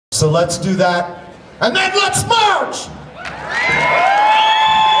So let's do that, and then let's march!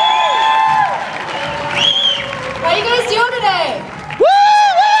 How you guys doing today?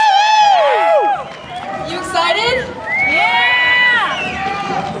 You excited? Yeah!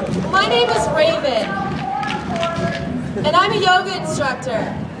 My name is Raven, and I'm a yoga instructor.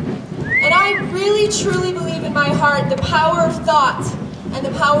 And I really truly believe in my heart the power of thought and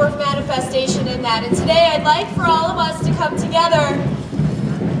the power of manifestation in that. And today I'd like for all of us to come together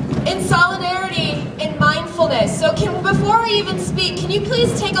in solidarity, in mindfulness. So before I even speak, can you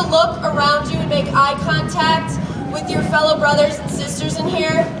please take a look around you and make eye contact with your fellow brothers and sisters in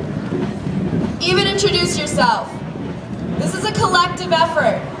here? Even introduce yourself. This is a collective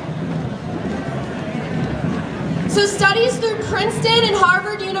effort. So studies through Princeton and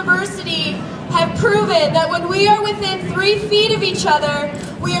Harvard University have proven that when we are within 3 feet of each other,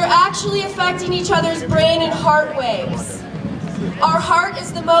 we are actually affecting each other's brain and heart waves. Our heart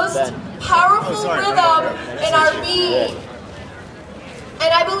is the most powerful rhythm in our being.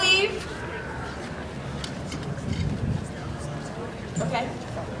 And I believe... Okay.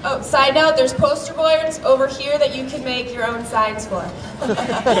 Oh, side note, there's poster boards over here that you can make your own signs for.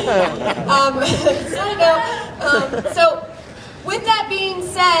 Side note, so with that being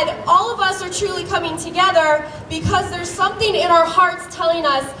said, all of us are truly coming together because there's something in our hearts telling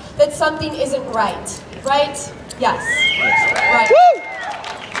us that something isn't right. Right? Yes. Right.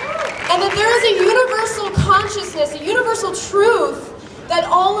 And that there is a universal consciousness, a universal truth that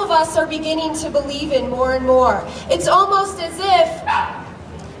all of us are beginning to believe in more and more. It's almost as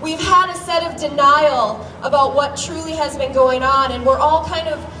if we've had a set of denial about what truly has been going on, and we're all kind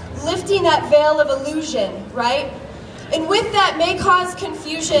of lifting that veil of illusion, right? And with that may cause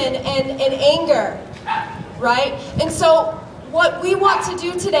confusion and anger, right? And so what we want to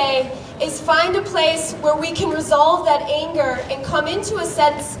do today is find a place where we can resolve that anger and come into a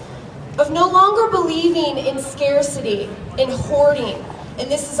sense of no longer believing in scarcity, in hoarding,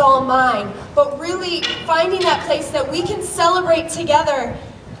 and this is all mine, but really finding that place that we can celebrate together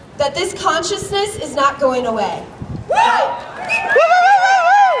that this consciousness is not going away. Right?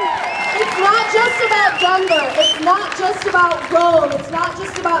 It's not just about Denver, it's not just about Rome, it's not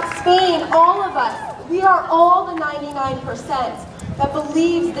just about Spain, all of us. We are all the 99% that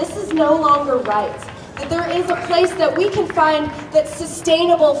believes this is no longer right. That there is a place that we can find that's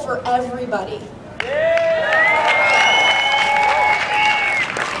sustainable for everybody.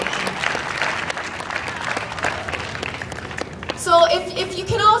 So if you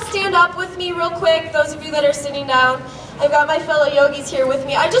can all stand up with me real quick, those of you that are sitting down, I've got my fellow yogis here with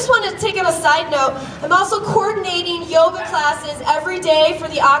me. I just want to take on a side note, I'm also coordinating yoga classes every day for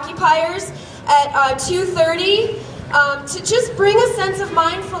the occupiers at 2:30 to just bring a sense of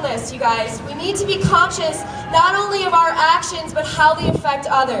mindfulness, you guys. We need to be conscious not only of our actions, but how they affect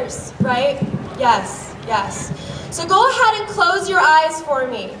others, right? Yes, yes. So go ahead and close your eyes for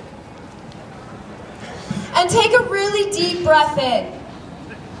me. And take a really deep breath in.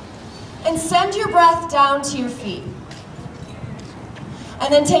 And send your breath down to your feet.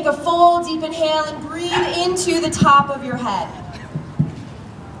 And then take a full deep inhale and breathe into the top of your head.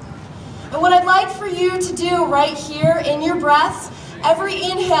 And what I'd like for you to do right here in your breaths, every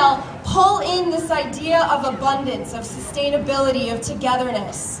inhale, pull in this idea of abundance, of sustainability, of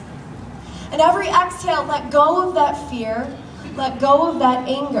togetherness. And every exhale, let go of that fear, let go of that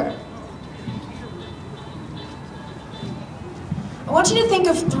anger. I want you to think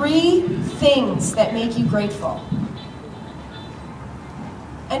of 3 things that make you grateful.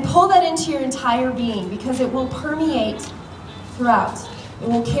 And pull that into your entire being because it will permeate throughout. It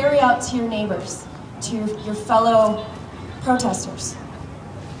will carry out to your neighbors, to your fellow protesters.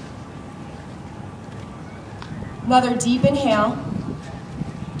 Another deep inhale.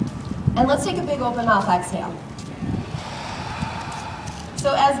 And let's take a big open mouth exhale.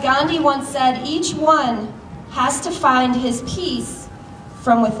 So as Gandhi once said, each one has to find his peace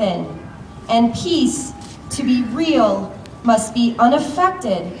from within. And peace, to be real, must be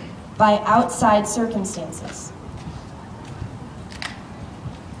unaffected by outside circumstances.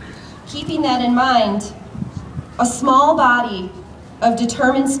 Keeping that in mind, a small body of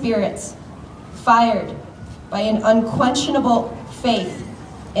determined spirits, fired by an unquestionable faith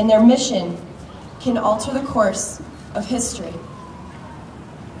in their mission, can alter the course of history.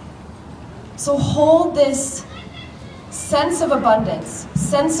 So hold this sense of abundance,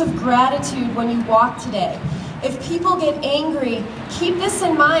 sense of gratitude when you walk today. If people get angry, keep this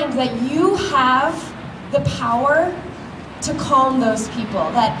in mind that you have the power to calm those people,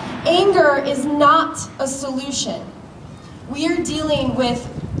 that anger is not a solution. We are dealing with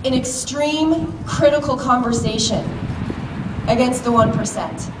an extreme, critical conversation. against the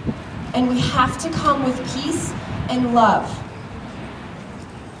 1%. And we have to come with peace and love.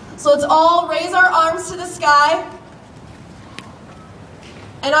 So let's all raise our arms to the sky.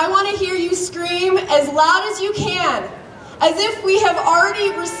 And I want to hear you scream as loud as you can, as if we have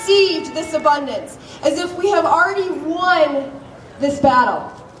already received this abundance, as if we have already won this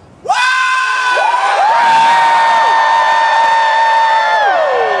battle.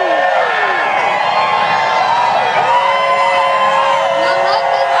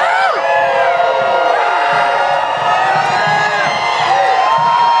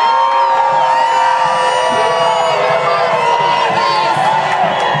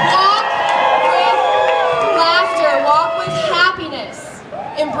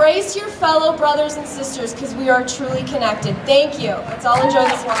 Embrace your fellow brothers and sisters because we are truly connected. Thank you. Let's all enjoy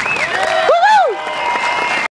this one.